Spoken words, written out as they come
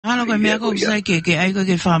Halo ko mea ko sai ke ai ko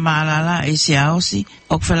ke whamalala e se aosi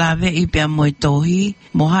o kwhalawe I pia moe tohi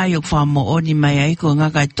mo hai o whamo oni mai ai ko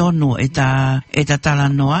ngakai tonu e ta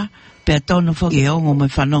talanoa pia tonu fo ke ongo me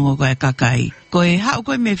whanongo ko e kakai. Ko e hau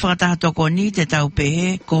koe me whakatahatoko ni te tau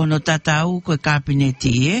pehe ko no tatau ko e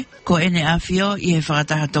kabineti e ko ene awhio I he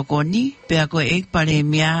whakatahatoko ni pia ko e pare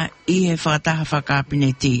mea I he whakataha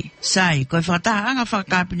whakabineti. Sai, ko e whakataha anga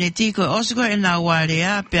whakabineti ko e osi ko e nau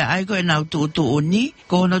warea pia ai ko e nau tuutu uni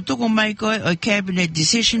ko no tuku mai ko e cabinet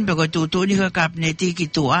decision pia ko e tuutu uni ko e kabineti ki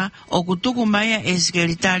tua o ku tuku mai e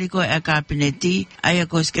sekretari ko e kabineti ai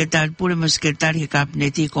ko sekretari pule mo sekretari ke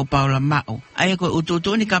kabineti ko Paula Mao. Ai ko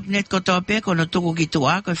ututu uni kabinet ko tope ko no tuku ki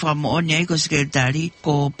tua ko e whakamooni ai ko sekretari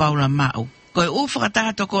ko Paula Mao. Ko e u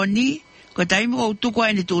whakatahatoko ni ko taimu o tuku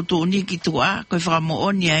ai ni tuutu uni ki tua ko e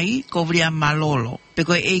whakamooni ai ko vria malolo pe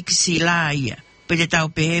ko e kisi la ia pe te tau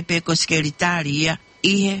pehepe ko sekretari ia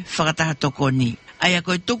ihe whakatahatoko ni. Ai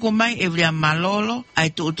ko e tuku mai e vria malolo ai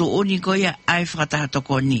tuutu uni ko ia ai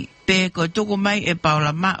whakatahatoko ni. Pe ko e tuku mai e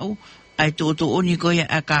Paula Mao ai tuutu uni ko ia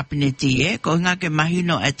a kabineti e ko ngake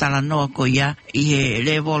mahino e talanoa ko ia I he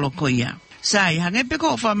levolo ko ia. Sai, hange pe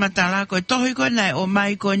ko whamatala ko e tohi ko nai o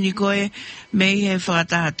mai ko ni ko e me I he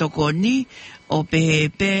whakatahatoko ni o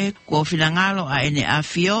pehepe ko finangalo a ene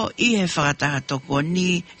awhio I he whakatahatoko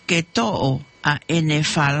ni ke to'o a ene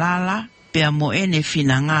whalala pea mo ene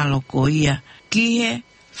finangalo ko ia ki he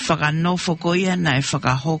whakanofo ko ia na e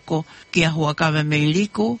whakahoko ki a huakawe me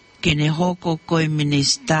liku kene hoko koe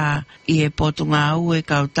minista I he potunga au e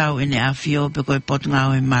kautau ene awhio pe koe potunga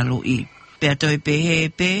au e malu I. Pea toi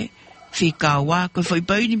pehepe whikawa, koe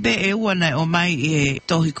whaipaini pe e ua nei o mai I he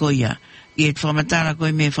tohi ko ia. I he whamatara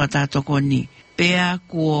koe me whatatoko ni. Pea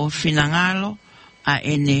kuo finangalo a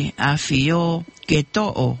ene a whio ke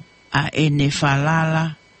to'o a ene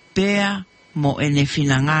whalala. Pea mo ene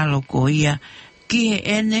finangalo ko ia. Ki he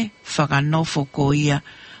ene whakanofo ko ia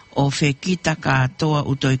o whekita tākātoa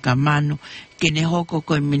utoi ka manu kene hoko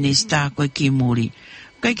koe minista koe kimuri.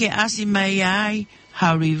 Koe ke asi mai ai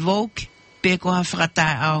ha revoke pe ko ha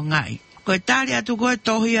whakatai ao ngai. Koe tali atu koe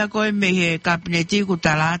tohia koe me he kabineti ku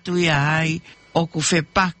talatu ia ai o ku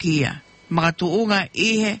whepaki ia. Makatu unga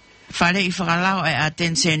ihe whare I whakalao e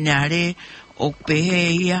atense neare o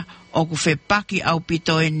pehe ia o ku whepaki au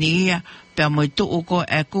pito e ni ia pea moi tuu ko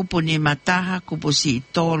e kupu ni mataha kupu si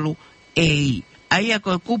tolu ei. Aia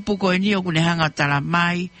koe kupu koe ni o kune hanga tala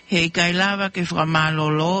mai he kai lava ke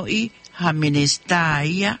whakamaloloi ha minista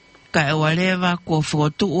ia ka e walewa kua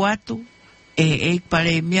whakotu atu e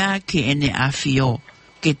pare mea ki ene awhio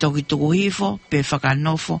ke toki tuku hifo pe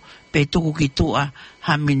whakanofo pe tuku ki tua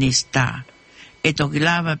ha minista e toki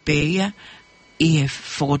lava pe ia I he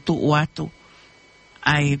whakotu atu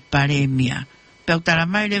ai pare mea pe utara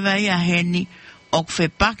mai lewa ia heni o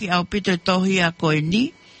kwhepaki au pito tohia koe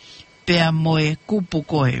ni pea moe kupu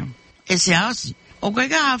koe. E se asi. O koe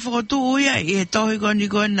ka whakotu uia I he tohi koni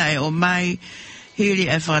koe nai o mai hiri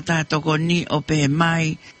e whakatahatoko ni o pehe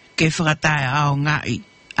mai ke whakatai ao ngai.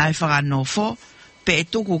 Ai whakanofo pe e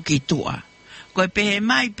tuku ki tua. Koe pehe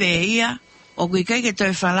mai pe ia o kui kai ke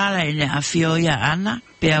toi whalala ene a whio ia ana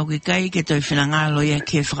pe au kui kai ke toi whinangalo ia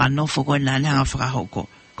ke whakanofo koe nani hanga whakahoko.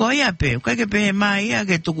 Ko ia pe, kai ke pehe mai ia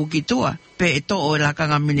ke tuku ki tua pe e to o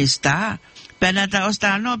lakanga minista Pena ta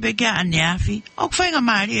osta no pe ke aniafi. O kwhainga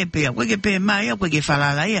maari e pea. Koe ke pe mai o koe ke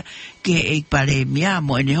whalala ia. Ke e pare mia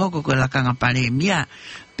mo ene hoko koe lakanga pare mia.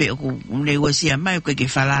 Pe o ne uasia mai koe ke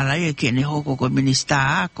whalala ia ke ene hoko koe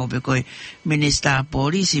minista ako. Pe koe minista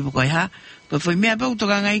polisi pe koe ha. Koe foi mea pe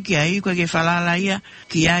utoka ngai ki ai koe ke whalala ia.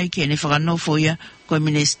 Ki ai ke ene whakanofo ia koe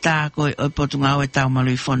minista koe o potunga o e tau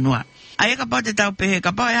malu I whanua. Ai ka pau te tau pehe.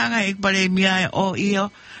 Ka pau e hanga e pare mia e o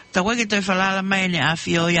io. Ta koe ke toi whalala mai ne a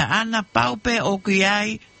whio ia ana paupe o kui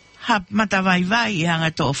ai ha matawai vai I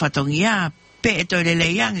hanga to o whatongi a pe e toi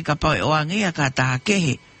lele iangi ka pau e oangi a ka taha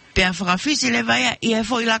kehe. Pe a whakawhisi le vai a I e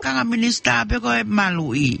fo I lakanga minista pe koe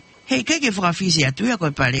malu I. Hei keke whakawhisi atu ia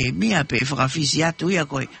koe pare mia pe whakawhisi atu ia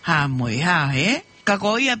koe ha moe ha he. Ka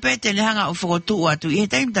ko ia pe tene hanga o whakotu atu I he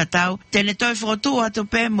taim tatau tene toi whakotu atu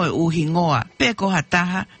pe moe uhingoa pe ko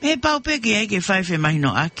hataha. He pau pe ki ai ke whaife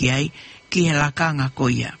mahino aki ai ki he lakanga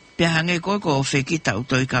ko ia. Pea hange koe ko o whekita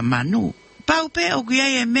utoi ka manu. Pau pe o kuia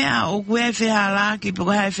e mea o kuia e whehalaki, pe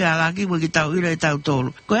koe hae whehalaki, koe ki tau ira e tau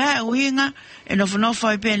tolu. Koe hae uhinga, e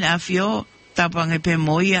nofonofa I pene a whio, tapange pe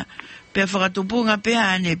moia, pe whakatupunga pe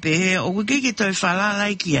hane pe he, o kui ki toi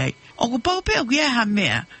whalala I ki ai. O ku pau pe o kuia e ha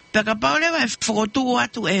mea, pe ka pau lewa e whakotu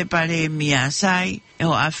atu e pare mia sai, e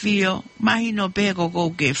ho a whio, mahino pe ko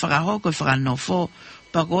kou ke whakahoko e whakanofo,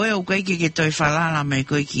 pa koe o kui ki toi whalala mai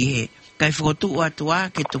koe ki he. kai fotu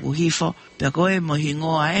atua ke tu hifo pe koe mo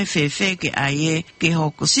hingoa fe ke ai ke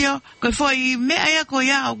hoko sio ko foi me ai ko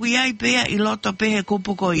ya o ia pe i loto pe he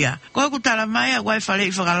kupu ko ya ko ku tala mai wa fale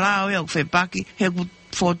i fala o fe paki he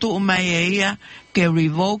fotu mai ia ke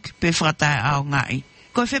revoke pe frata au ngai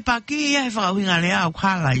ko fe paki ia he fa hinga le au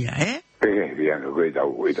khala ya ia no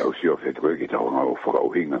ko da sio fe ko ki ta o fa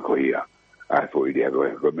hinga ko ia ai foi dia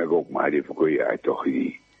ko me go mai ko ia to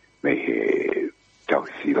hi me he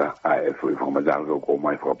Tausila, for Madango, go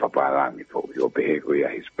my for Papa for your behavior.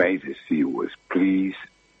 His Majesty was pleased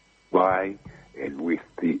by and with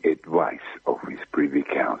the advice of his Privy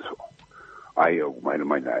Council. I owe my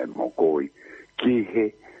name, Mokoi,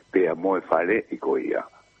 Kihe, Pea Moi Fale, Ikoia,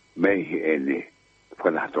 may he any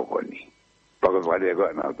Fanatoni. Because what they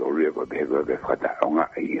got now, the river, they got the Fatanga,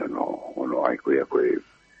 you know, I could have.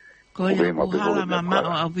 Koia Muhala Mama,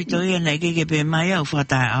 I'll be doing a naggy Maya for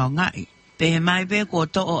that ngai. Pe mai pe ko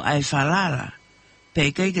to o ai falala pe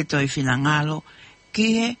ke toi finangalo ki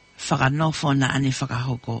he whakanofo na ane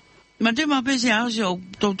whakahoko. Ma te ma pe se au se o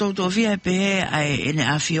to fia pe ai ene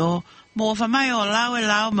afio mo whamai o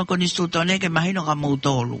lau ma koni stutone ke mahino ka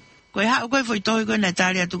mautolu. Koe hao koe foi tohi koe na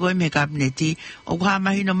tari atu koe me kabineti o ka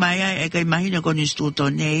mahino mai ai e kai mahino koni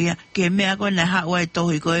stutone ia ke mea koe na hao ai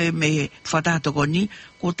tohi koe me whatato koni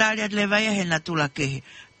ko tari at lewaia he na tula kehe.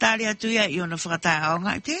 Tari atu ia i ona whakatai ao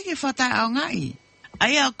ngai. Te ke whakatai ao ngai.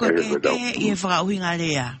 Ai au koe kehe i he whakauhinga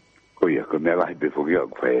lea. Koia, ko mea lahi pefoki au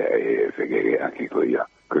kwhea e whekere aki koia.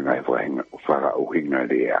 Ko ngai whakauhinga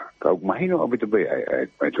lea. Kau mahino abita bai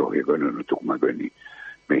ai tohi koe no tukuma koe ni.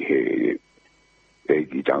 Me he e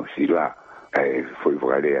ki tau sila ai foi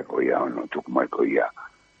whakalea koia ono tukuma koia.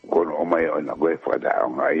 Kono o mai o na koe whakatai ao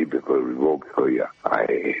ngai pe koe revoke koia.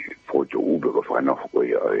 Ai foto ube ko whakanofo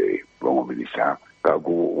koia e bongo minisa. Ka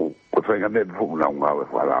ku whainga me before na ngā we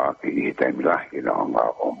whala ki i he taimi lahi na ngā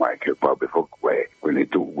o mai ke pau before koe kone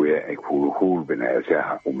tu koe e hulu bena e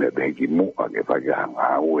seha o mea behe ki mua ke whakia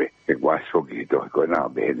ngā ue e kwaso ki tohi koe nā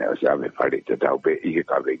behe na o sea me whare tatau pe i he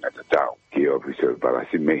ka venga tatau ki officer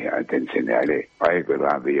parasi mehe a tensene ale ai koe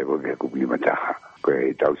la vea koe ke kupi mataha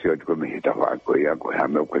koe tau seo koe mehe tawa koe ia koe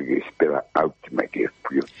hameo koe ke spela out me ke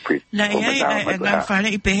na ai ngā whare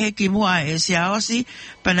i pehe ki mua e sea osi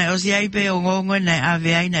pana osi ai pe o ngongo na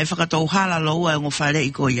ave ai na whakatou hala loa ngō whare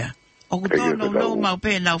i koia. O kutono no mau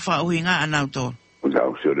pe nau whauhinga anau tō.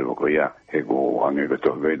 Tau seo rewa koia, he ko hange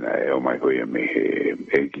kato vena e o mai koia me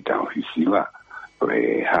he ki tau hisila, ko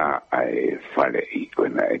he ha ai whare i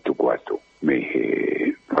koina e tuku atu, me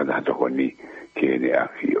he whanato koni ki ene a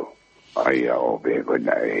fio. Ai a o pe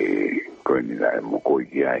koina e koini na e mokoi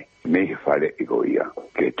ki ai. Me he whare i koia,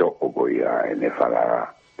 ke toko koia e ne whalara,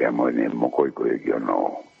 pe amo ne mokoi koia ki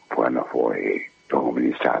ono whana fo e tongo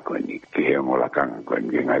minista koini, ki he ongo lakanga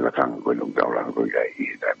koini, ki ngai lakanga koini ungtau laka koia i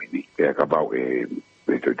he tamini. Ke ka pau e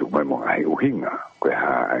to tu mai mo ai uhinga ko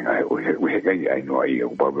ha ai uhe kai ai no ai o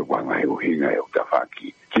ba ba ngai uhinga e o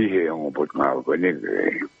tafaki ki he on pot nga ko ne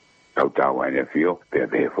tau tau ai ne fio pe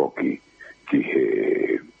pe foki ki he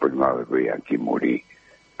pot nga ko ya ki mori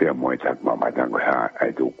pe mo ta mama ta ko ha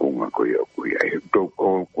ai tu kunga ko yo ko ai to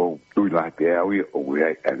ko tu la pe ai o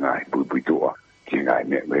ai ngai pu tu ki ngai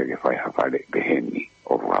me ke fai ha fale pe heni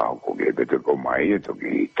o va ko ke be to ko mai to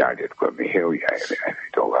ki target ko me he o ai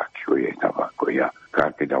to ga ki e ta ko ya ka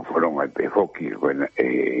te tau wharonga pe hoki koina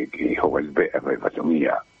e ki hoka be e whai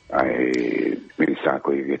whatungia ai minisa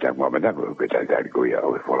koe ke tau mamatako ke tau tari koe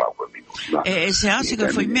au e wholau koe minu. E se asi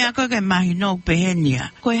koe whai mea koe ke mahi no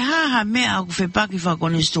pehenia. Koe haha mea au whepaki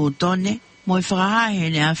whakone stūtone mo i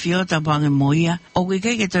whakahahene a whiota pange moia o kui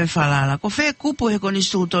keike toi whalala. Ko whea kupu he kone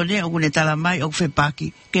stūtone o kune tala mai o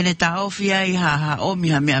whepaki ke ne ta ofi ai haha o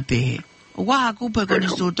miha mea pehe. O waha kupu he kone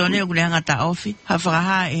stūtone o kune hanga ta ofi ha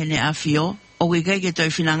whakahahene a whio o ke kai ke toi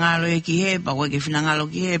finangalo e ki he, pa koe ke finangalo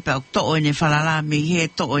ki he, pa to'o ene whalala mi he,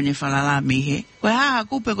 to'o ene whalala mi he. Koe haha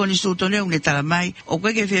kupe koni stūtone unge tala mai, o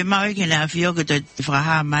koe ke whe mau e ke nea whio ke toi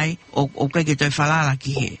whakaha mai, o koe ke toi whalala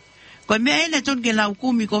ki he. Koe mea ene ton ke lau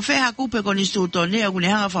kumi, ko wheha kupe koni stūtone, o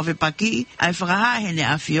kune hanga whawhe paki, ai whakaha he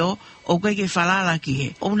nea whio, o koe ke whalala ki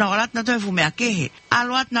he. O na orat na toi fu mea kehe.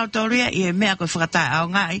 Alo at na utoria i he mea koe whakatai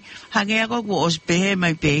au ngai, hangea koe ku os pehe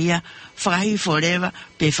mai pe ia, whakahi forever,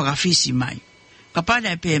 pe whakafisi mai.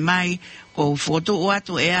 Kapana pe mai ko foto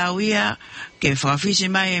watu e au ia ke whakawhisi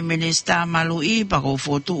mai e minista malu i pa ko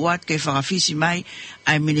foto wat ke whakawhisi mai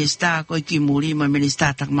ai minista ko ki muri mo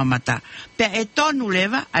minista tak mamata. Pe e tonu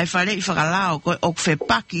lewa ai whare i whakalao ko o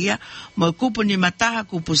kwhepaki ia mo kupu ni mataha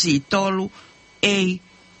kupu si tolu e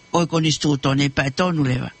o koni stūtone pa e tonu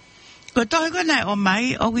lewa. Ko tohe kona o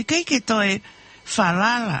mai o kui keike toe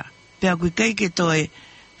whalala pe o kui keike toe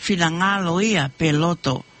finangalo ia pe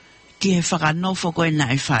loto ki he whakanofo koe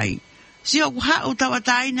nai whai. Si o hau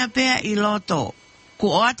tawataina pea I loto. Ku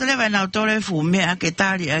o ata lewa nau tore fu mea ke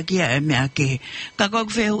tari a kia e mea ke. Ka koe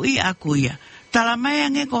whehu I akuia. Tala mai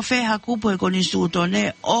ange ko wheha kupo e koni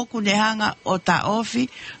sūtone o kune hanga o ta ofi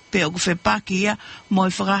pe o kuwhe pakia mo I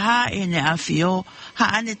whakaha e ne awhio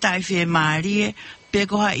ha ane tai whe maarie pe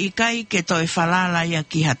ko ha ikai ke toi whalala ia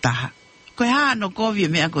ki hataha. Koe haa no kovie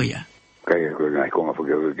mea koia. Kai koe ngai konga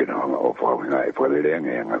whakeo ke na hanga o whakawinga e whalerenga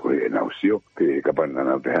e anga koe e nausio pe kapana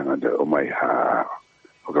na te hanga te o mai ha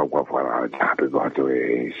whakau whara tape ko hato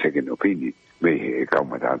e second opinion me he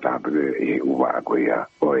kaumata tape e uwa koe ia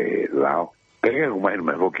o e lao. Kai umai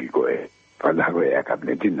mai hoki koe whana koe e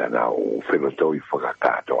kabinetina na o whelotoi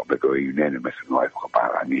whakakato pe koe unanimous noi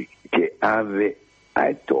whakaparani ke ave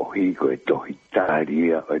ai tohi koe tohi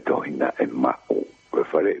tāria o tohi na e mao koe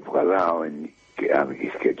whare whakalao ni ke ave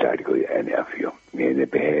ki ske tāri koe ane awhio me ne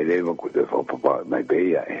pehere wa kute whapapa mai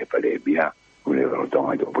beia e he pare bia kune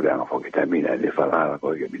whalotonga i tō pureanga whaketamina ne whalala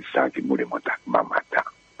koe ke minsaki mure mota mamata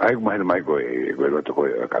ai kumahina mai koe roto koe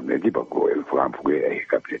kabineti pa koe whakampuke e he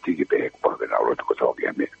kabineti ki pehe kupake na roto ko toki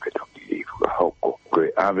a me ke toki hoko koe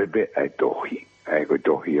ave be ai tohi ai koe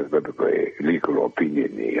tohi e koe legal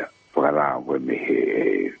opinion ia whakalao koe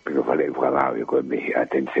mehe piko whale whakalao e koe mehe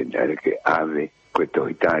attention ere ke ave koe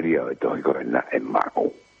tohi tāria o tohi koe na e mako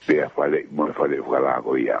pea whale whakalao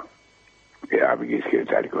koe ia ke ave ki ske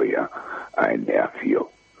tāri koe ia ai ne a fio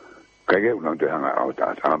kai ke unang te hanga au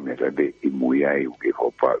ta me te be I mui ai u ke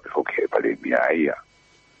hopa o ke pale mi ai ya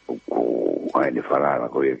ku ai ne fala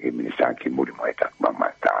ko ye ke ministaki muri mai ta mama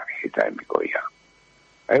ta he ta mi ko ya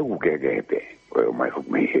ai u ke pe o mai ho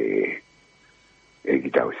me he e ki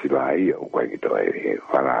ta si la ai o kai ki to e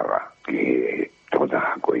fala ke to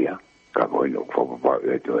da ko ya ka ko no fo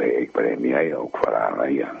e to e pale mi ai o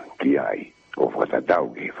fala ya ki ai o fo ta da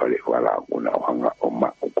u ki fala una hanga o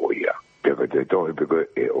ma ko ya Peko te tohi peko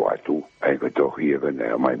e o atu, ai ko tohi e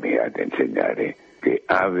kona mai mea ten senare, ke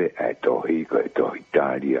ave ai tohi, ko e tohi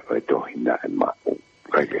tāria, ko e tohi na e mau.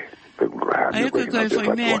 Kaike, peko rahane. Ai koe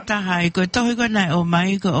foi mea taha, ko tohi kona o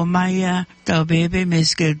mai a tau bebe me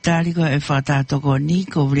skel tāri ko e whatatoko ni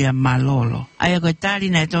ko vria malolo. Ai ko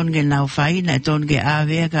tāri na e tonge nau whai, na e tonge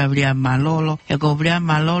ave ka vria malolo, e ko vria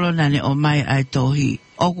malolo na ne o mai ai tohi.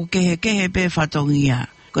 Oku kehe pe whatongia.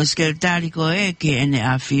 Ko sekretari ko e ke ene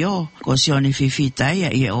awhio, ko sione fifita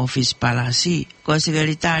ia i e office palasi. Ko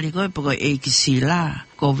sekretari ko e poko e kisila,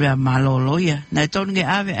 ko vrea malolo ia. Na tonge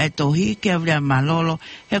ave ai tohi ke vrea malolo,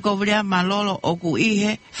 he ko vrea malolo oku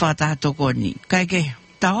ihe whatatoko ni. Kaike,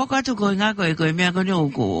 ta hoka tu ko ngako e ko e mea kone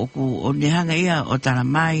oku o nehanga ia o tala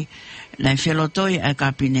mai, na whelotoi ai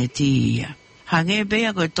kabineti ia. Hange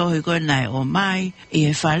bea ko e tohi ko nai o mai, i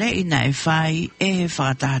he whare i na e whai e he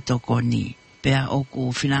whatatoko ni. Pea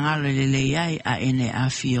oku whinangalo lele ai a ene a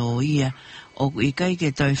whio ia, oku ikai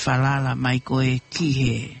ke toi whalala mai koe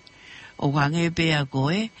kihe. Oku hange pea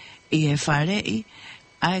koe, i he wharei,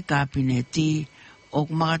 ai kabineti,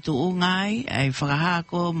 oku makatu ungai, ai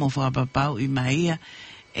whakahako mo whakapapau i maia,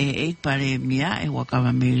 e pare mia, e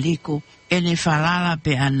wakawa me liku, ene whalala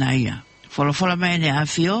pe anaia. Wholofola mai ene a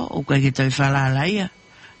whio, oku ke toi whalala ia.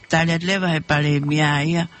 Tane atlewa he pare mia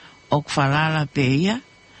ia, oku whalala pe ia,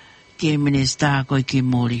 ke minista koe ki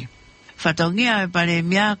muri. Whatongia e pare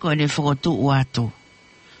mea koe ne whakotu uatu.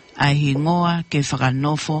 Ai hingoa ke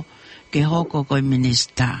whakanofo ke hoko koe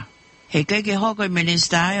minista. He kai ke hoko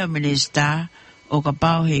minista ai o minista o ka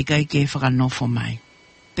pau he kai ke whakanofo mai.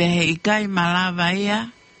 Pe he ikai malawa ia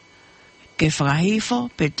ke whakahifo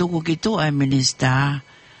pe tuku ki tu ai minista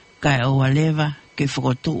kai o walewa ke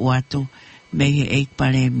whakotu uatu me he eik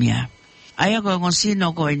pare mea. Ai a koe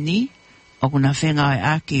ngosino koe ni o kuna whenga o e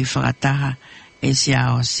aki I whakataha e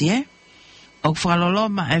sia o sie. O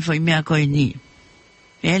whakaloloma e whai mea koe ni.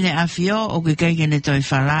 Ene a whio o kui keike ne toi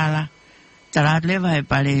whalala. Tarat lewa he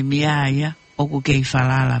pare mia ia o ku kei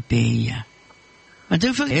whalala pe ia. Ma tui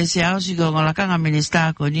whaka e sia o si ko ngolakanga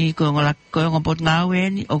minista ko ni ko ngopot ngau e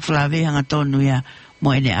ni o whalawe hanga tonu ia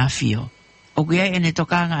mo ene a whio. O kui ai ene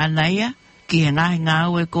tokanga ana ia ki he ngahi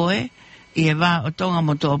ngau e koe I he wā o tonga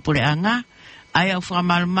mo to o pure anga. Ai au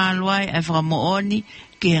whakamalumalu ai, ai whakamooni,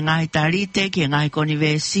 ki he ngahi tarite, ki he ngahi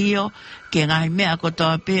konivesio, ki he ngahi mea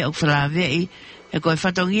kotoa pe au whalawei, e koe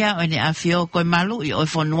whatongia o ene awhio koe malu I oi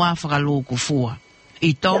whanua whakalu kufua.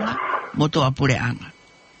 I tonga, moto apure anga.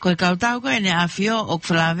 Koe kautau koe ene awhio o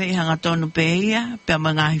whalawei hanga tonu pe ia, pea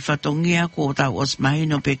ma ngahi whatongia ko tau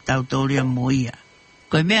osmahino pe tau tauria mo ia.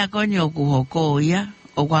 Koe mea koni o ku hoko ia,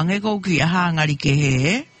 o kwangeko ki aha ngari ke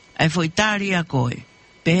he, ai foitaria koe.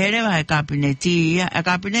 Pehere vai kabineti ia, a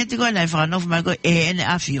kabineti koe nai whakanofu mai koe e ene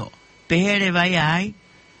awhio. Pehere vai ai,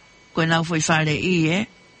 koe nau foi whare I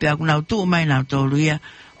pia kuna tu mai na to luia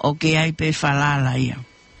o ke ai pe falala ia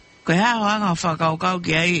ko ha nga fa ka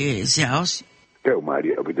ke ai siaos ke umari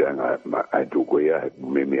abidanga ai tu ko ia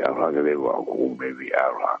me ala le wa ko me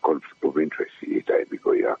ala conflict of interest ita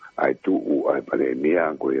biko ia ai tu ai pale mia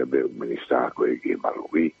ko ia be minister ko ke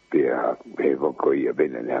malui pe ko ia be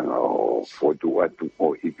na o foto atu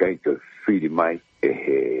o ikai ke fili mai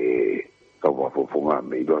ka wa fo nga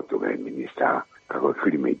me do to ke minister ka ko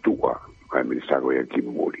fili mai tu ai minister ko ia ki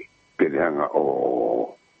muri pe nga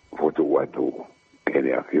o foto atu ke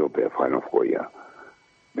le afio pe fa no ko ia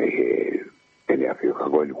me ele afio ka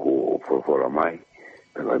goli ko for mai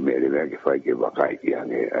pero me le que fai que va kai que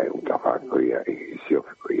ane un tafa ko ia si of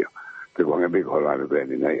ko ia pero nga be ko la be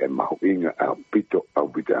ni ai ma inga a pito au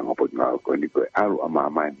pita ngo pot nga ko ni ko alu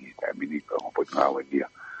ama ni ta mini ko pot nga wa dia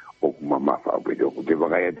o mama fa be do ko te va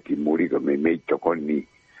kai ki muri ko me to ko ni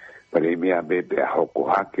pare mi a be hoko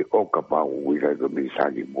hake o ka pa u ira ko me sa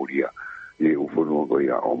ki muri e u funu ko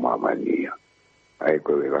ia o mama ni ai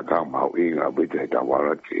ko le ka ma inga be ta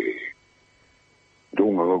wala ke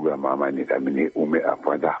dunga goga mama ni tamini ume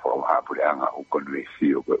afada fo hapule anga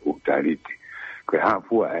ukonwesi o utariti ko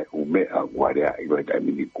hafu ume agwarea iko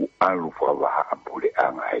tamini ku alu fo hapule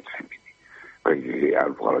anga ai tamini ko ye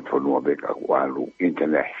alu fo to no be ka alu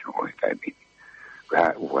international tamini ko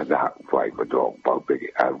ufada fo iko do pa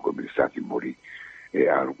be alu ko bisaki muri e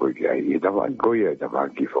alu ko ye ida va goya da va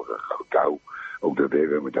ki fo ka tau o de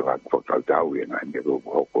bebe mo da va fo ka tau e na ne go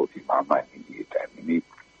hoko ki mama ni tamini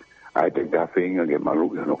ai te gafenga ke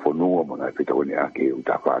malu no fonua mo na pito ni ake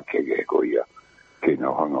utafa ke ko ia ke na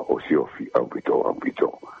hanga o siofi au pito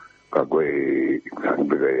ka go kan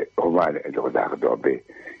be o vale e to da do be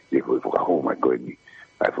e ko ka ho ma ko ni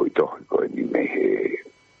ai foi to ko ni me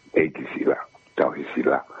e sila tau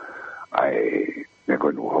sila ai ne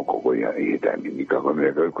ko no hoko ko ia e ta ni ka ko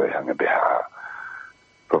me ko hanga be ha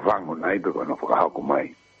ko fango nai be ko no ka ko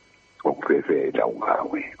mai o prefe da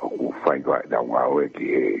ungawe o fai ko da ungawe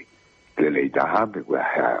ki le ta ha be ko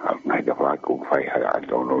ha ngai da fa ko fai ha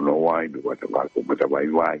don't know why be ko ta ko ma ta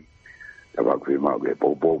wai ta ba ko ma ke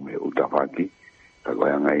po me u ta fa ki ta ko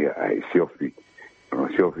ngai ai siofi no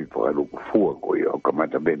siofi po lu fu ko yo ka ma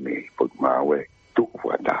ta be me po ma we tu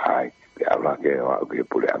fu ta hai be ala ke wa ke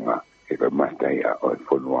pu le anga e ko ma ta ya o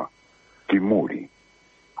fo no ki muri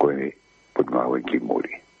ko ni po ma we ki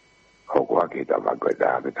muri ho ko ke ta ba ko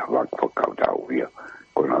da ta ba ko ka ta u ya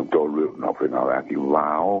con autolu no fena ki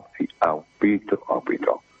lao si au pito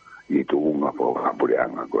i tu unga po hapure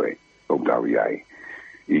anga koe o tawi ai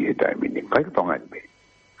i he taimi ni kai tonga be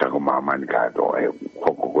ta ko mama ni ka to e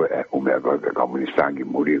ko o me ko ka komunistangi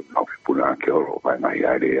muri no puna ke oro pa na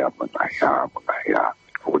ya re ya pa ya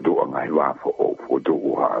o do anga i wa fo o do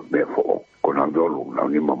wa me fo con autolu no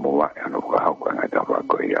ni mo wa no ka ha ko nga ta ba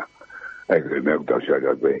ko ya ai ke me ko ta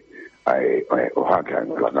ya be ai o haka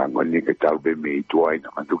la ngani ni ke tau be me tuai na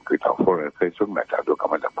mandu ke tau fora feso na ta do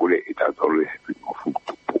kama ta pule ita tole mo fu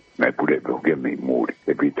na pule be ke me muri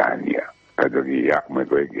e Britania ka do ya me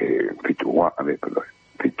ko ke fitua ame ko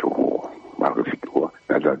fitu ma ko fitua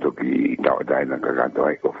na ta do ki ta dai na ka to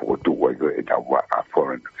ai ko fu tu ko ita wa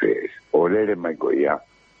foreign affairs o le mai ko ya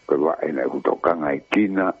ko wa ina ku to ka ngai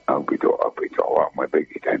kina au pito wa mai be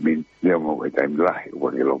ki ta min le mo ko ta mi la ko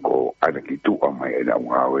ke loko ana ki tu o mai ina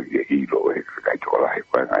wa we ke i lo e ka to la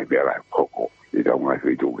ko ngai be la hoko i da ngai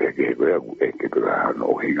fitu ke ke la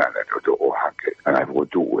no hinga na to o hake ana ko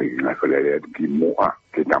tu o hinga ko le ki mo a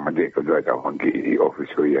ke ta ma de ko do ta hon ki i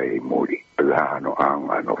office ko ya i muri la no an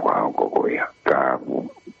no ko ya ka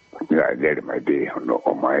ya le mai de no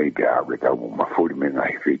o mai de a ta ma furi me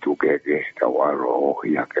ngai fitu ke ta wa ro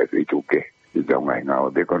ya ke fitu ke i da ngai na o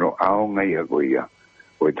de ko no a ngai ya ko ya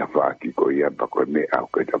o ta fa ki ko ya pa ko me a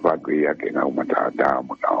ko ta fa ko ya ke na ma ta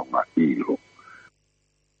mo na ma ilo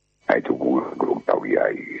ai tu ko ta ya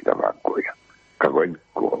i ta fa ko ya ka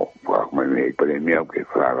ko pa ma me pe me ke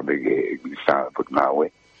fa be ke sa put na we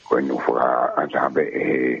ko no fa a ta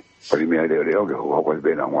be primero de que jugó con el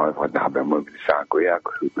Benamo fue a ver muy saco ya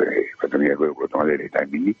que tenía que con el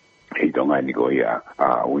timing y don Anigo ya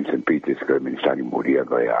a Winston Peters que me está moría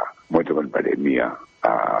ya mucho con pandemia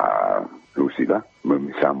a Lucida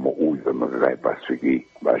me samo uno me cae pasiki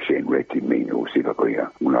va ser ready me Lucida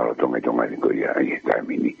ya una lo toma don Anigo ya y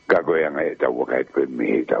timing cago ya está boca de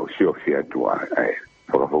me está Sofia tu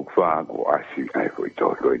por favor go así fue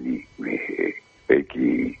todo ni me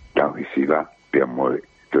que tan visila piamo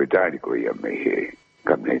to dai ko ia me he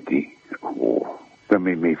kameti o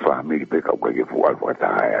tami me family pe ka ke fu alfa ta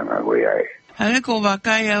nga go ia hale ko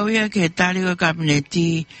vakai au ia ke tali ko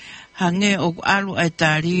kameti hange o alu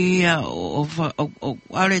etaria o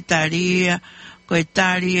ale taria ko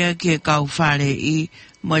etaria ke ka fare I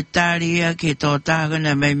Moi tāria ke tō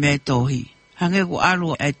tākana mai me tohi. Hange ku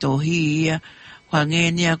alu e tohi ia,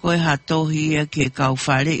 hange nia koe ha tohi ia ke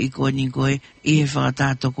kauwhare I koe ni koe I he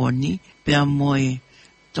whakatato koni, pia moi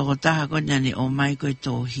tō tākana ni o mai koe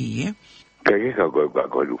tohi e. Kaya ka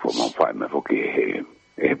koe lufo mawhai me foki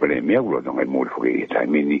he pere mea ulo tonga mōri foki he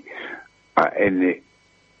taimini, a ene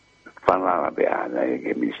whanala pe ana e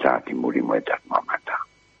ke ministāti muri mo e tak mamata.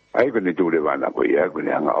 Ai kone tūre wana koe ia,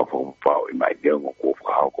 kone hanga o whakupau I mai deo ngō kua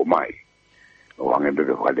whakahoko mai. O hange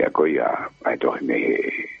bebe whakalea koe ia, ai tohi me he,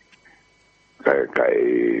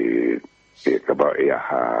 kai kabau ea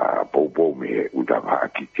ha poupou me he utawa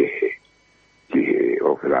ki ke he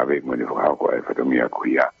o whilawe mwene whakahoko e whatamia koe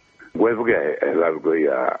ia. Koe whuke e lalu koe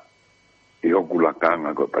ia, I hoku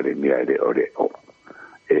lakanga koe pare mea ere ore o.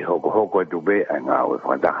 E hoko e tube, ai ngā o e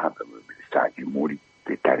whakataha ka me ministāti muri.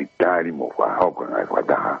 Te taritari mo whahauka ngai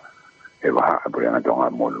whataha e waha apuranga tonga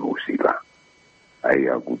monu usila. Ai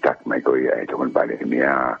au kutak mai koe e tokon pare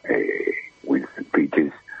mea e Winston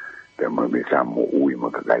Peters, pe mo me sa mo ui mo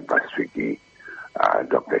kakai Pasifiki,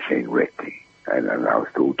 Dr. Shane Reckley, e na nao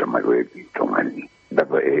stu uta mai koe ki tongani.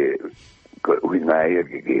 Dapa e ui ngai e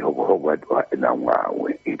ke hoko atua e na ngā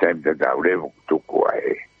ue. I taim te tau revo kutuko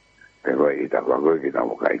ai pe koe I takwa koe ki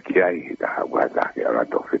tamo kai ki ai, I taha wata ke ala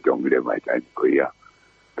tofe tongire mai taim koe ia.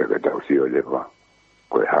 Peka tau si o lewa,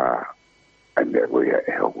 koe ha, ane koe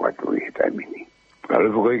e hoko atu I he taimini. Ka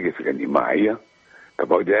lewa koe ke whika ni maia, ka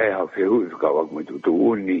pau te e hao whehu I whakawak me tutu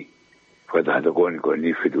uni, whakatahata kone koe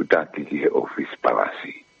ni whetu taki ki he office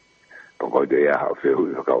palasi. Pa koe te e hao whehu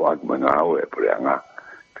I whakawak me ngā au e pure anga,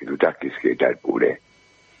 whetu taki sketari pure,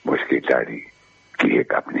 mo sketari ki he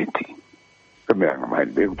kabineti. Ka mea nga mai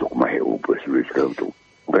me utuku mai he upo e suru iska utuku.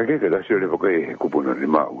 Ka keke ta si o lewa koe he kupuno ni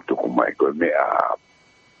ma utuku mai koe mea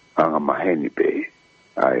anga maheni pe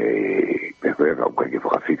ai pe koe kau kai ke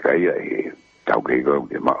whakawhika ia e tau kei kau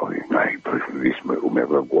ke mao I ngai personalisme ume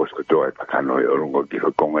koe kuoska toa e pakano e orungo ki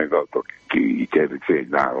whakonga I kau toki ki I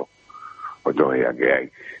TT3 naro o tohe a ke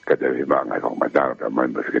ai ka te whima ngai whakamatara ka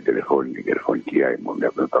mai mas ke telefoni ki ai mo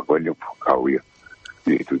mea koe kako ni whakau ia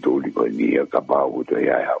ni tutuli koe ni a ka pau to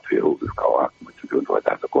ia e hau whiu kau aku ma tutuli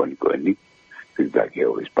whatata koe ni koe ni whita ke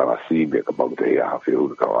o ispalasi me ka pau to ia hau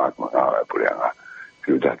whiu kau aku ma ngā e pure anga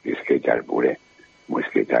Fiuta ki sketari pure, mo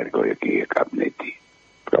sketari koe ki e kabineti.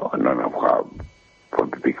 Pero nana wha,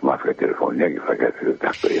 ponte piki mawhika telefonia ki whakea fiuta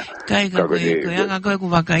koe ia. Kai ka koe anga koe ku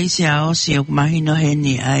wakaisi a osi o kumahino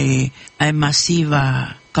heni ai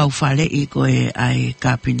masiva kauwhare I koe ai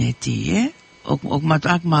kabineti, e? O kumatu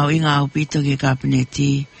ak mau inga au pito ki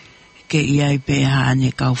kabineti ke iai pe haane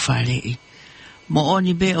kauwhare I. Mo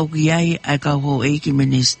oni be o ki iai ai kauho eiki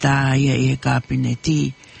minista ia I e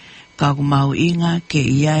kabineti, ka kumau inga ke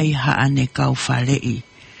iai haane kauwhalei.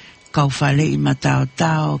 Kauwhalei matao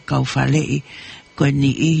tao, kauwhalei koe ni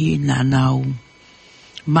ihi na nau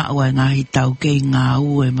maua ngahi tau kei ngā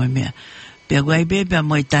ue mai mea. Pea guai bebea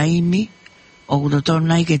moi taimi, o kutotonu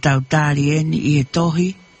nai ke tau tāri eni I he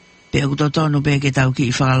tohi, pea kutotonu be ke tau ki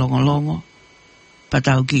I whakalongolongo, pa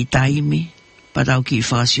tau ki taimi, pa tau ki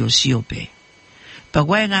whakasio pe. Pea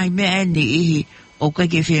guai ngahi mea eni ihi o kai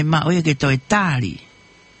ke whi mao ia ke toi tāri.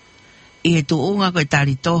 I he tuunga koe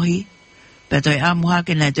tāri tohi, pe toi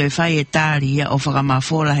amuhake nei toi whai e tāri ia o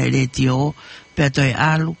whakamawhora he reti o, pe toi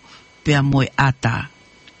alu, pe moe ata.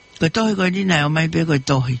 Koe tohi koe nina e o mai pe koe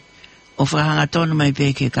tohi, o whakahanga tonu mai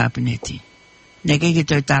pe ke kabineti. Ne ke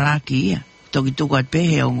toi taraki ia, toki tuku at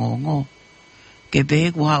pehe o ngō. Ke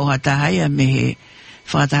pehe ku hau hatahaia me he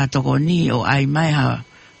whakatahatoko ni o ai mai ha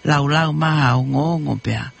lau maha o ngō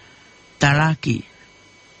pea. Taraki.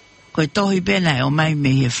 Koe tohi pena e o mai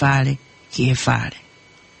me he whare, ki he whare.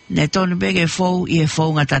 Ne tonu peke fou I he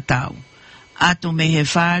fou ngata tau. Atu me he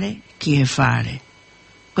whare, ki he whare.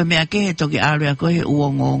 Koe mea kehe toki aru koe he ua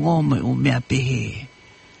ngō me u mea pehe.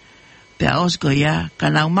 Pea osko ia, ka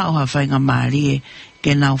nau mau ha whainga maarie,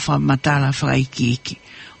 ke nau whamatala whaikiki.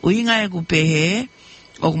 U inga e ku pehe,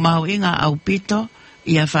 o mau inga au pito,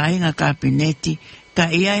 ia whainga kabineti, ka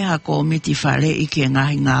iai ha komiti whare I ke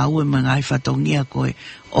ngahi ngā ue me ngahi whatongia koe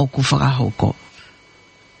o ku whakahoko.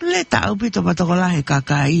 Le tau pito patokolahe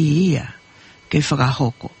kakai ia ke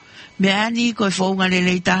whakahoko. Me ani koe whaunga le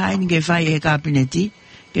leitaha ni ke whai he kabineti,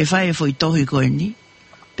 ke whai e whoi tohi koe ni,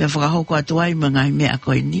 pe whakahoko atuai me ngahi mea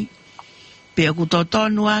koe ni, pe o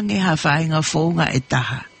kutotonu ange ha whainga whaunga e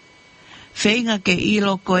taha. Whainga ke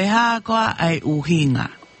ilo koe hākoa ai uhinga.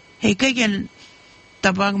 Hei keiken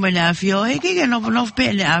tapang me ne afio, hei keiken nof pe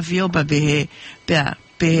ne afio pa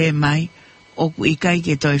pehe mai, oku ikai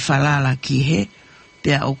ke toi whalala ki he,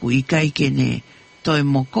 pea oku ikai ke ne toi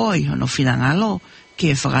mokoi hono whinangalo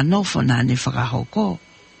ke whakanofo na ne whakahoko.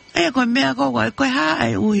 koe mea koe ha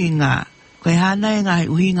ai uhinga. Koe ha nai ngai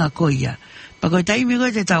uhinga koia. Pa koe taimi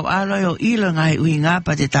koe te tau aloe o ilo ngai uhinga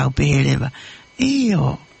pa te tau pehelewa.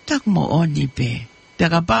 Iyo, tak mo oni pe. Pea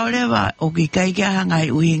ka pao lewa o ki kai kia ha ngai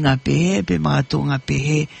uhinga pehe, pe mga tunga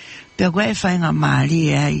pehe. Pea koe whai ngā maari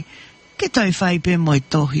e ai. Ke toi whai pe mo i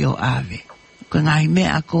tohi o ave. Koe ngai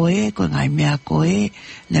mea koe,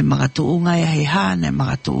 ne mga tuunga e hei ha, ne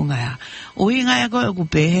mga tuunga e ha. Uhinga e koe o ku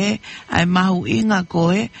pehe, ai mahu inga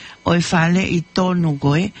koe, o i whale i tonu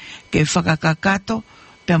koe, ke whakakakato,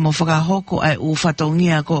 pea mo whakahoko ai u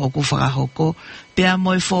whatongia ko o ku whakahoko, pea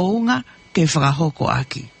mo i whounga ke whakahoko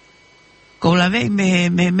aki. Ko lawe me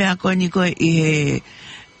mea koe ni koe i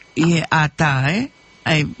he ata,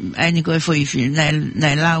 ai ni koe whoifi,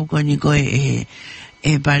 nai lau koe ni koe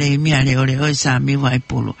e pare mia le ore oi sa mi wai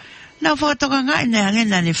pulu. Na whakatoka ngai ne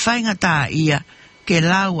hangena ne whainga tā ia ke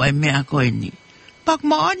lau ai mea koe ni. Pak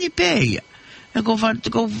mo ani pe ia. E ko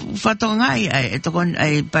whakatoka ngai ai toko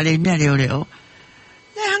ai pare mia le ore o.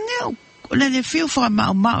 Ne hangeo, ne whiu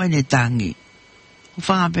whaka mau e ne tangi.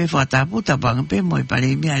 Whanga pe whakataputa panga pe mo i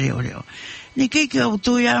pare mia le ore o. Ni keike o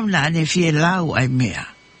tui au na ne whie lau ai mea.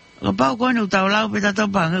 Ko pau kone utau lau pe tato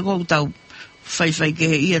panga ko utau whai ke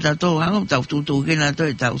ia tato hanga tau tutu ke na to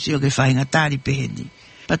tau sio ke whainga tāri peheni.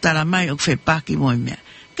 Patara mai o ke whepaki moi mea.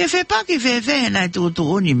 Ke whepaki whewe nai tutu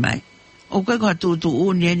uni mai. O koe koha tutu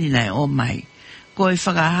uni eni nai o mai. Koe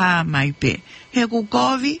whakaha mai pe. He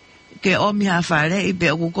kukovi ke omi ha whare i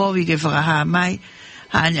pe o kukovi ke whakaha mai.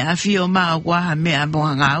 Hane a whio maa o kuaha mea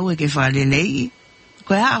moha ngau e ke whalelei.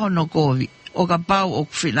 Koe ha hono kovi. O ka pau o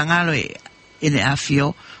whilangalo e ne a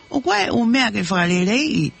whio. O koe o mea ke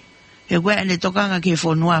whalelei. He koe ane tokanga ke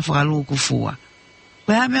whanua whakaluku fua.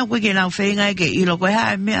 Koe ha mea koe ke nau whainga ke ilo, koe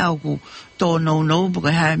ha mea au ku tō nou,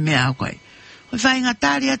 koe ha mea au koe. Koe whainga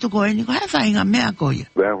tāri atu koe ni, koe ha whainga mea koe.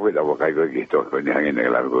 Koe ha koe tawa kai koe ki tō koe ni hangina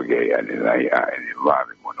ke lawe koe ke ane nai a ane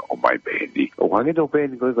wāme mono o mai peheni. O hangi tō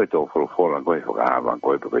peheni koe koe tō wholofola koe whakahawa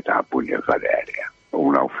koe koe tā puni a whare area.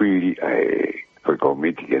 O nau whiri ai koe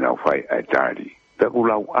komiti ke nau whai ai tāri. Pea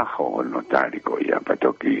ulau aho no tāri koe ia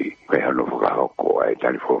patoki koe hano whakahoko ai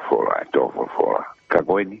tāri wholofola ai tō wholofola. Ka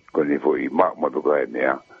koe ni fo i mapu koe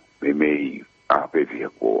mea me mei a pewhia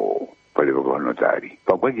ko pale wako hano tāri.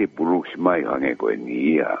 Pa koe ke pulusi mai hange koe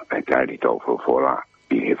ni ia ai tāri tō wholofola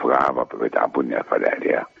i he whakahawa pe koe tāpuni a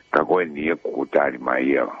whalearea. Ka koe ni ia kuku tāri mai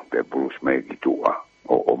ia pe pulusi mai ki tua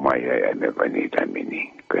o mai ai me koe ni taimini.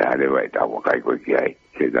 Koe harewa i tā wakai koe ki ai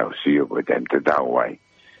ke tau sio koe taim te tau ai.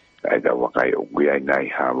 Ai da wakai o kui ai nai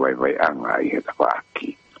ha vai anga i he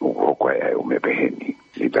tawaki. O hoko ai o me peheni.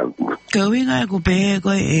 Ka winga e ku pehe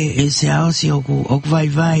koe e se aosi o ku vai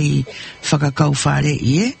whakakau whare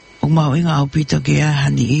i e. O mau inga au pito ke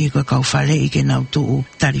ahani i koe kau whare i ke nau tuu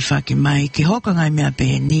tari whaki mai. Ke hoka ngai mea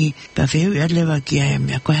peheni. Pea whiu i atlewa ki ai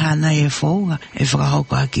mea koe hana e whaunga e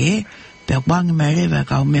whakahoko aki e. Pea wangi mai lewa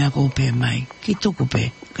kau mea kou pe mai. Ki tuku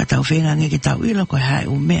pe. Ka tau whenga nge ke tau ilo koe hai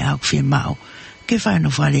u mea au whi mau. Ke whai no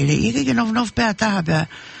whalele, i ke nof pēa taha pēa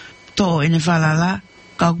tō ene whalala,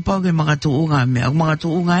 ka kupau ke mga tuunga mea, mga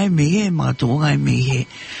tuunga e me he, mga tuunga e me he,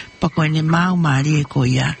 pa koe ne mau maari e ko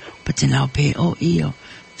ia, pa te nao pē o iyo,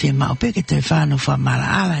 whea mau pē ke te whāno whamara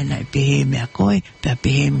ala e nai pehe mea koe, pēa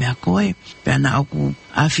pehe mea koe, pēa na oku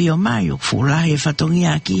a whio mai, o whulahi e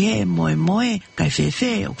whatongia ki he, moe, kai whewhe,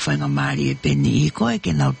 o whainga maari e peni i koe,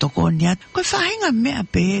 ke nau toko ni atu, koe whahinga mea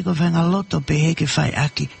pehe, koe whainga loto pehe ke whai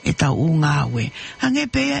aki, e tau u ngāwe, hange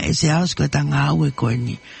pehe e se aus koe ta ngāwe koe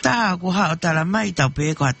ni. Taha ko hao tala mai, tau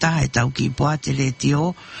pehe koe taha e tau ki poa te le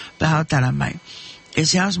tio, pe hao tala mai. E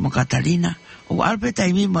se aus mo Katalina, o alpe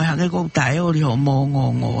taimi mo hange kou tae ori ho mo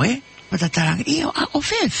ngo pata taranga, o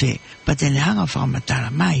whewhe, pa tene hanga whamatala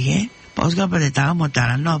mai, pa uska pa te tau mo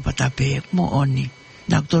tala no, pa ta pehe mo oni.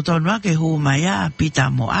 Nak totonua ke hu mai a, pita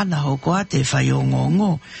mo ana hoko a te whai o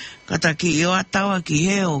ngo, kata ki i o atawa ki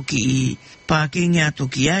he o ki i pākingi atu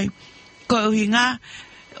ki ai. Ko uhinga,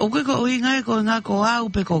 o koe ko uhinga e ko ngā ko au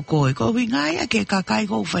pe ko koe, ko uhinga ia ke kakai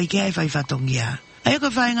ko whai ke ai whai whatongia. Ai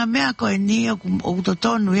ko whainga mea koe ni o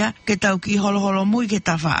totonu ia, ke tau ki holo mui ke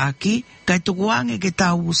tawa aki, kai tukuange ke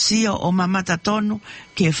tau usio o mamata tonu,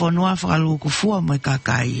 ke whanua whakaluku fua mo i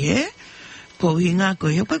kakai, Ko uhinga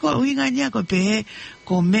koe, ko uhinga nia koe pehe,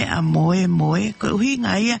 ko mea moe, ko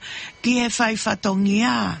uhinga ia, ki he whai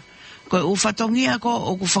whatongia. Ko u whatongia ko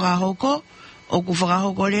o ku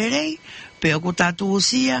whakahoko lerei, pe o ku tatu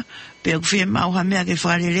usia, pe o ku whia mauha mea ke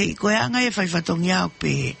whakarerei, ko e anga e whai whatongia o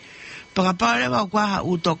pehe. Pakapare wa kwa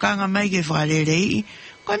utokanga mai ke whakarerei,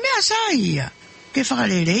 ko mea sa ia, ke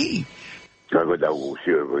whakarerei. Kako tau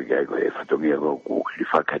usio koe kai koe e whatongia ko kukri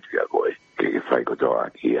whakatia koe. Ke whai kotoa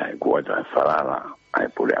ki ai kuata e wharara ai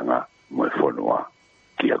pureanga mo e whanua.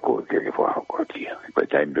 kia ko ke hoko kia ko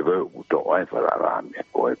time be ko to ai fala la me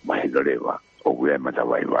ko mai no leva o we mata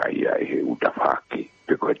vai ai uta faki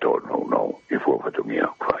pe ko to no e fo to mia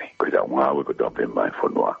ko da wa ko to pe mai fo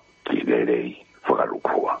no ki le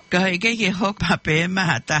whakarukua. Ka ike ke hok pape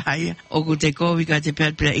maha tahai o ku te kowi ka te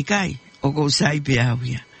pēpera ikai o ku sai pe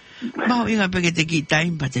auia. Mau inga peke te ki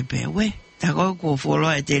taim pa te pē we. Ta koe kua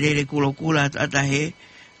wholoa e te rere kula atahe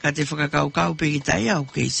ka te whakakaukau pe ki tai au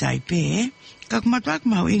ke sai pē. Ka kumatuak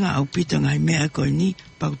mau inga au pito ngai mea koe ni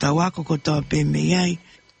pau tawako ko toa pē me ai.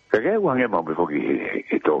 Ka kei wange mau pe whoki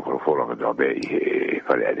e tō wholoa ka toa pē i he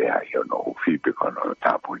whare ade hai o no whipe kono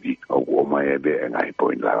tāpuni o kua mai e be ngai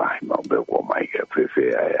poin la lai mau pe kua mai ke whewhe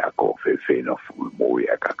e a ko whewhe no mui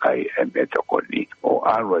a kakai e me toko ni o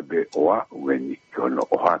alwa be o a ueni kono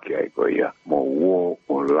o hake ai ko ia mo uo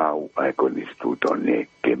o lau ai ko ni stuto ne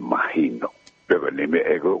ke mahino pero ni me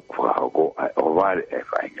ego whahoko o vare e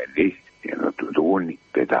whainga ni no tutuuni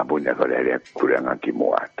pe tāpuni a whare ade kuranga ki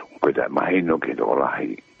mo atu ko ta mahino ke to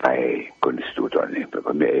lahi ai con istituto ne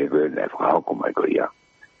per me e ne fa come ko ia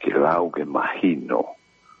che lau che mahino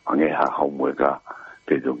ange ha homuega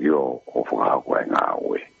pe do io o fa ko nga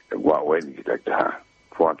we wa wen ki ta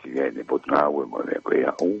fo ki ne pot nga we mo ne ko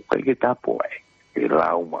ia o ke ta po e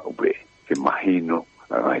lau ma ube che mahino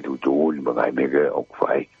ai tu ni ba me ke o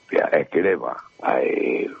fai pe e ke leva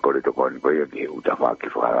ai ko le to kon ko ia ki uta fa ki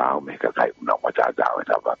fa lau me ka kai una ma ta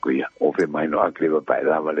ta va ko ia o fe mai no a ke ba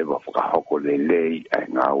la va le va fa ko le lei ai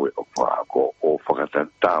nga we o fa ko o fa ka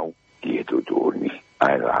tau ki tu ni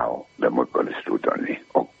ai lau le mo ko le studio ni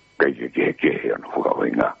o ke no fa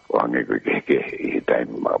venga o ange ke i tai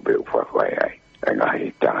ma be fa ai nga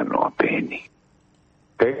i ta no apeni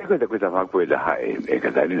Kaya ko ta fa ko la e ka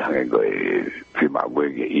dali na ko e prima ko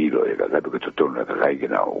ke ilo e ka ka ko to na ka kai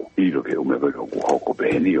na o ilo ke o me ko hoko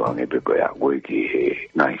be ni o nge pe ko ya ko ke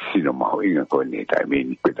na sino ma o inga ko ni ta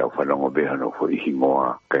mi ko ta fa no be no fo i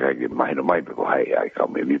moa ka ke mai no mai ko ai ka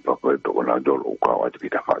me mi pa ko na do o ka wa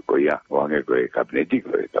ki ta fa ko ya o nge ko kabineti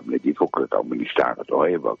ko ka ministra to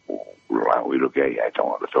e ba ko la o ilo ke ai ta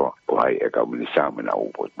o so ko ai ka ministra me na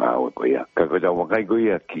o po na o ko ya ka ko ta wa kai ko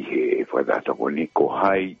ya ki he fa da to ko ni ko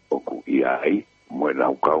ai o ku ai mo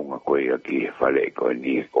na ka unha ko ia ki fale ko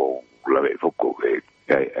ni ko la ve foko e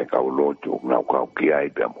ka lo tu na ka ki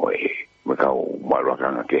ai pe mo e mo ka mo lo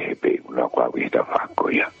ka ke he pe na ka vi ta fa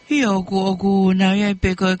ko ia I o ku na ia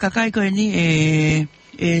pe ko ka kai ko ni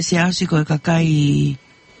e se asi ko ka kai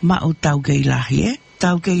ma o tau ke lahi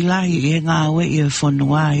tau ke lahi e nga we e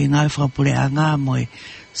fonua e nga fra pule anga mo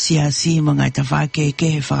si asi mo nga ta fa ke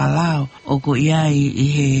fa lao o ku ia i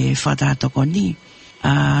he fa ta to ko ni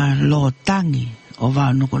a lo tangi o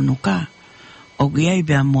va nuka o giai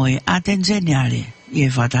bea moe atenzeniare i e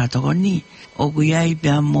whatato ni o giai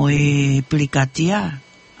bea moe plikatia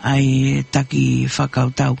ai taki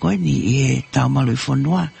whakautau koe ni i e taumalu i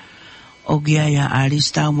whanua o giai a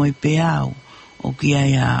aristau moe peau o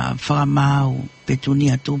giai a whakamau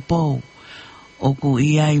petunia tupou o ku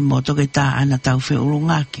iai mo toke tā ana tau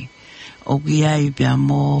whiurungaki o giai bea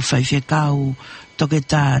mo whaiwhekau toke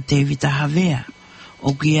tā te vita havea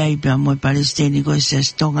o ki ai pia moi palestini ko se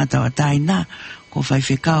stonga tawa taina ko fai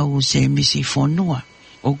whekau se misi whonua.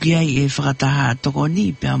 O ki ai e whakataha toko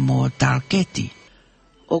ni pia mo tarketi.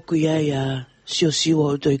 O ki ai a siosiwa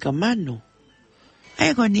o toi ka manu.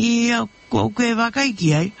 E ko ni ko e wakai ki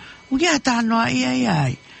ai, o ki a tānoa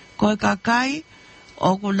ai. Ko e kakai,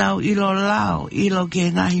 o ku nau ilo lao, ilo ke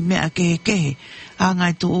ngahi mea kehe,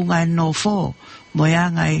 angai tu ungai no fo, moi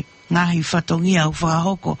angai ngahi whatongia o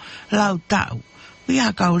whakahoko, lau tau.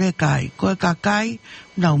 Ia kaure kai, koe kakai,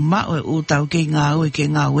 nau mao e utau ke ngā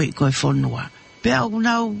ue koe whonua. Pea o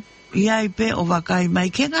nau, iai pe o wakai mai,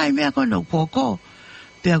 ke ngai mea koe no koko.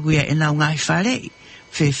 Pea kuia e nau ngai wharei,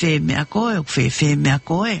 whewhe mea koe, o whewhe mea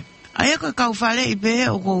koe. Aia koe kau wharei pe,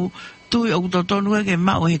 o ko tui o kutotonu e ke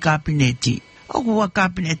mao he kabineti. O kua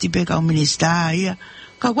kabineti pe kau minista ia.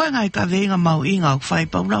 Ka koe ngai ka veinga mau inga o whai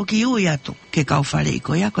pau nau ki ui atu. Ke kau wharei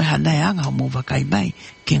koe a koe hanai anga o mo wakai mai,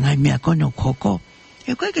 ke ngai mea koe no koko.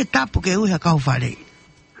 E koe ke tapu ke uha kau whare.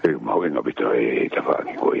 E mau inga bito e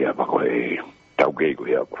tawhaki ko ia pa koe tau kei ko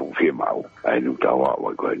ia ku whia mau. Ai nu tawa wa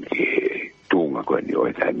koe ni he tūnga koe ni o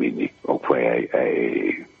e taimini. O koe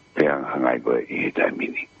ai peang hangai koe i he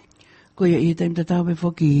taimini. Koe i he taim tatau me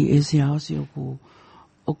whoki e se aosi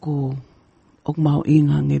oku mau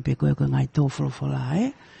inga ngepe koe koe ngai tōwhorowhora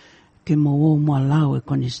ke mo o mua lau e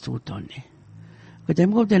koni stūtone. Koe taim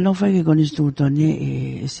ko te nowhai ke koni stūtone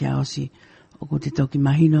e se aosi o ko te toki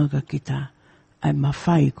mahino ka kita ai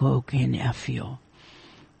mawhai ko o kene a whio.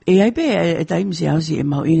 E ai pe e taimi se ausi e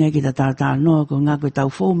mau inga ki ta tātā noa ko ngā koe tau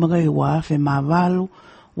fōmaka e wāwhe mā walu,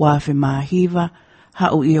 wāwhe mā hiva,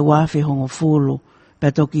 hau ia wafe hongo fulu,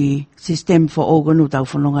 pe toki system for ogonu tau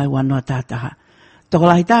whanongai wanoa tātaha. Toko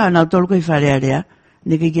lahi taha nau tolu ko i wharearea,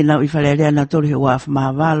 niki ki nau i wharearea nau tolu he waf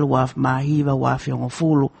maa walu, waf maa hiwa, wafe hongo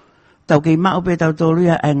fulu. Tau kei mao pe tau tolu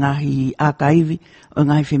ia e ngahi akaivi, o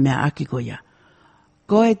ngahi whimea aki ko ia.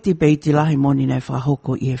 Koe tipe i ti lahi moni nei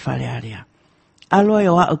whahoko i e wharearea. Aloe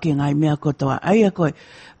o ao ki ngai mea kotoa. Aia koe,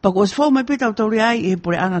 pako os fau mai pita o tauri ai e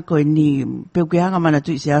pore anga koe ni peuke anga mana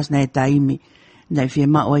tui se as nei taimi nei fie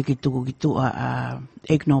mao ai ki tuku ki tua a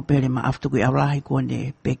ekno pere ma aftuku i aulahi kua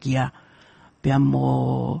ne pekia pea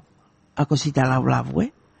mo ako sita lau lavu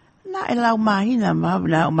e. Na e lau mahina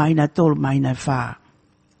mahina tolu mahina e whaa.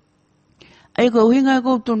 Aia koe uhinga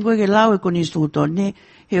ko tun koe ke lau e koni stuto ne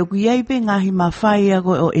he oku iai pe ngahi mawhai a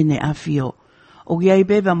koe o ene afio. O giai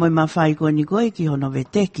beba moi mawhai koe ni koe ki hono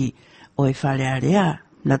veteki o e wharearea.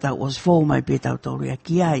 Na tau os fōu mai pe tau tauria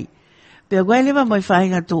ki ai. Pea koe lewa moi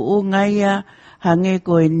whainga tu o ngaia hange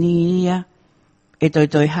koe ni ia e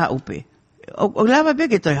toi haupe. O lawa pe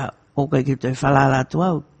ke toi hau. O koe ki toi whalala tu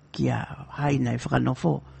au ki a haina e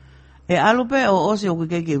whakanofo. E alo pe o osi o koe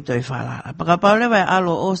ki toi whalala. Pakapau lewa e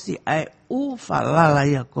alo osi ai u whalala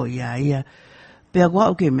ia koe ia. Pea koe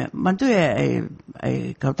au ke mea. Mantu e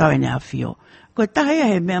kautau ene a fio. Koe taha ia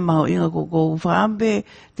he mea maho inga ko whaambe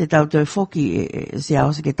te tau toi foki se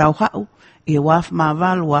aose ke tau hau. I waf maa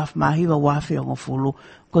walu, waf maa hiwa, waf e ongo fulu.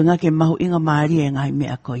 Koe ngā ke maho inga maari e ngai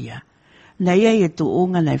mea koe ia. Na ia e tu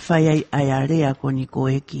unga nei whai ai area ko ni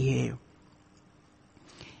koe ki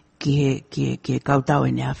he kautau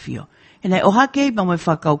ene a fio. E nei o hake ipa moi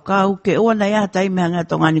whakaukau ke ua nei a taimea ngā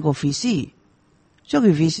tongani ko fisi.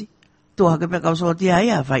 Soki fisi. Tu hake pe kau sotia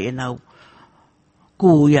ia whai e nau.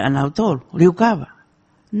 Ku ia anau tolu, riu kawa.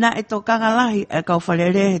 Na e to kanga lahi e kau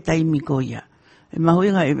whalere he taimi ko ia. E mahu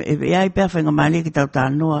inga e ai pea whainga maali ki tau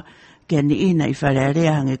tānoa ke ni ina i whalere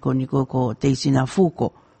hange ko ni ko teisina fuko.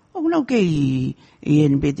 O nau ke i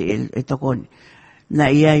NBT e tokoni. Na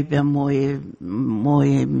i ai pea mo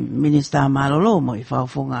e minister malolo mo i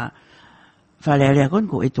whaufunga whalere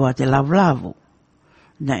konko e tua te lavlavu.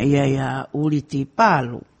 Na i ai a uriti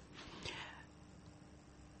palu.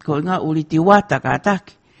 Ko ngā uri ti wata ka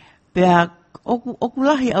ataki. Pea, oku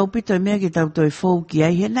lahi au pito e mea ki tau toi fōu ki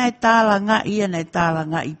ai, he nai tāla ngā ia, nai tāla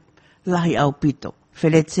ngā i lahi au pito.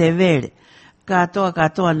 Whelet se vere.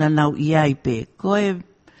 Katoa na nau i ai pe. Koe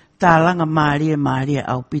tālanga maaria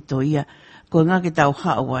au pito ia. Koe ngā ki tau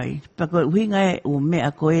hao ai. Pa koe uhinga e u mea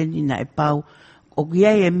koe ni na e pau. Oku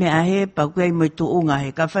iai e mea he, pa koe moi tu unga he.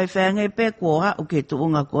 Ka whaiwhanga e pe kua hao ke tu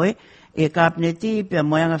unga koe. E kapneti pea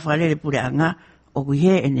moyanga whalere pure anga. O kui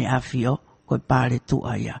he ene awhio, koe pāre tu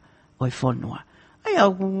aia, koe whonua. Ai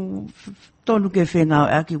au tonu ke whenau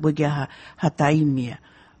e aki koe kia ha taimia.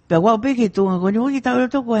 Pea wau peke tunga koe, ni wiki tau e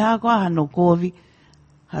toko e hako aha no kovi,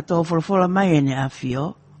 ha tō wholofola mai ene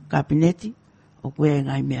awhio, kabineti, o koe e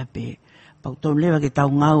ngai mea pe. Pau tonu lewa ke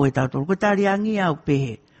tau ngau e tau tolu, koe tari angi au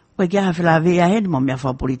pehe. Koe kia ha whilawe ia hene mo mea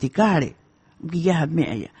whao politikare, ki kia ha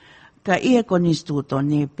mea ia. Ka ia koni stuto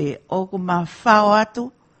ne pe, o ko ma whao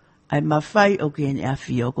atu, ai mawhai o ke ene a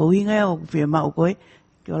whio. Ko hinga o whia mao koe,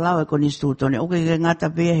 ke o lau e koni stūtone. O ke ngata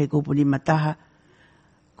pēa he kupu ni mataha,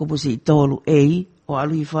 kupu si tolu A, o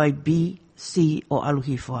aluhi whai B, C, o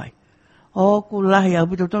aluhi whai. O ku lahi au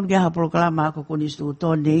pito tonu ke aha proklama ako koni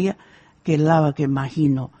stūtone ia, ke lawa ke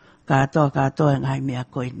mahino, katoa ngai mea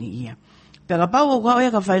koe ni ia. Pera pau o kau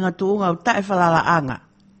ea ka whainga tuunga o tae whalala anga.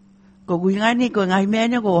 Ko kuhinga ni koe ngai mea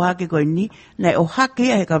ni ko o hake koe ni, nei o hake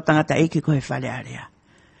ia he kau tangata eiki koe whale area.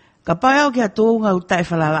 Ka pai au kia tōunga u tae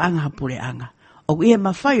whalala anga hapure anga. O ku ihe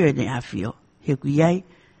mawhaio ene a whio. He ku iai,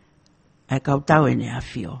 ai kautau ene a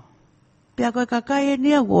whio. Pea koe kakai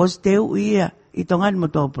ene a wos te u ia i tongani mo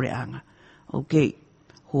tō pure anga. Ok,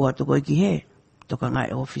 hua tu koe ki he. Toka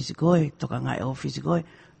ngai ofisi koe.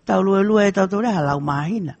 Tau lue e tau tōre halau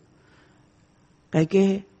mahina. Kai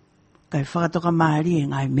kehe, kai whakatoka mahari e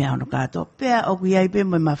ngai mea ono katoa. Pea o ku iai pe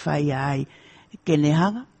mo mawhaia ai kene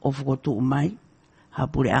hanga o whukotu umai.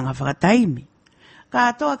 Hapure anga whakataimi.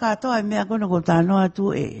 Katoa e mea kono ko tānoa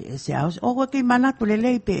tu e se aus. O koe kei manatu le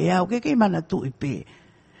lei pe e au, kei manatu i pe.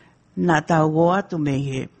 Nā tau go atu me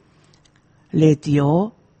he le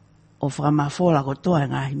tio o whakamafola ko toa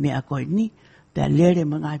ngahi mea koe ni. Pea lere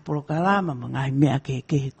ma ngahi polokalama ma ngahi mea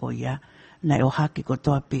kehe ko ia. Nai o haki ko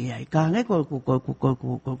toa pe ai. Ka ngai koe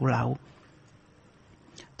lau.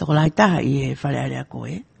 Toko lai taha i e whare area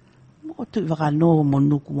koe. Mo tui whakanoho mo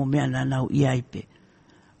nuku mo mea na nau i ai pe.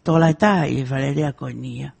 Tō lai taha i e whalerea koe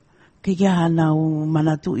nia. Ki kia ha nau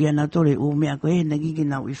manatu ia nau tore u mea koe he nagigi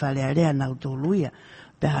nau i whalerea nau tō luia.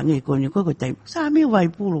 Pe hange koe ni koe koe taim. Sa mi wai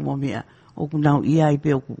pulu mo mea. O ku nau i ai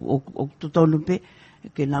pe o tutonu pe.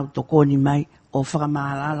 ke nau tokoni mai o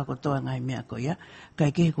whakamalala ko toa ngai mea ko ia.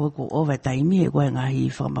 Kai ke ko owe taimi e koe ngahi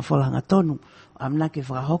whakamafolanga tonu. Amna ke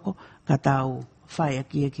whakahoko ka tau whai a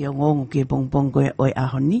kia ngongu ke pongpong koe oi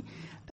ahoni.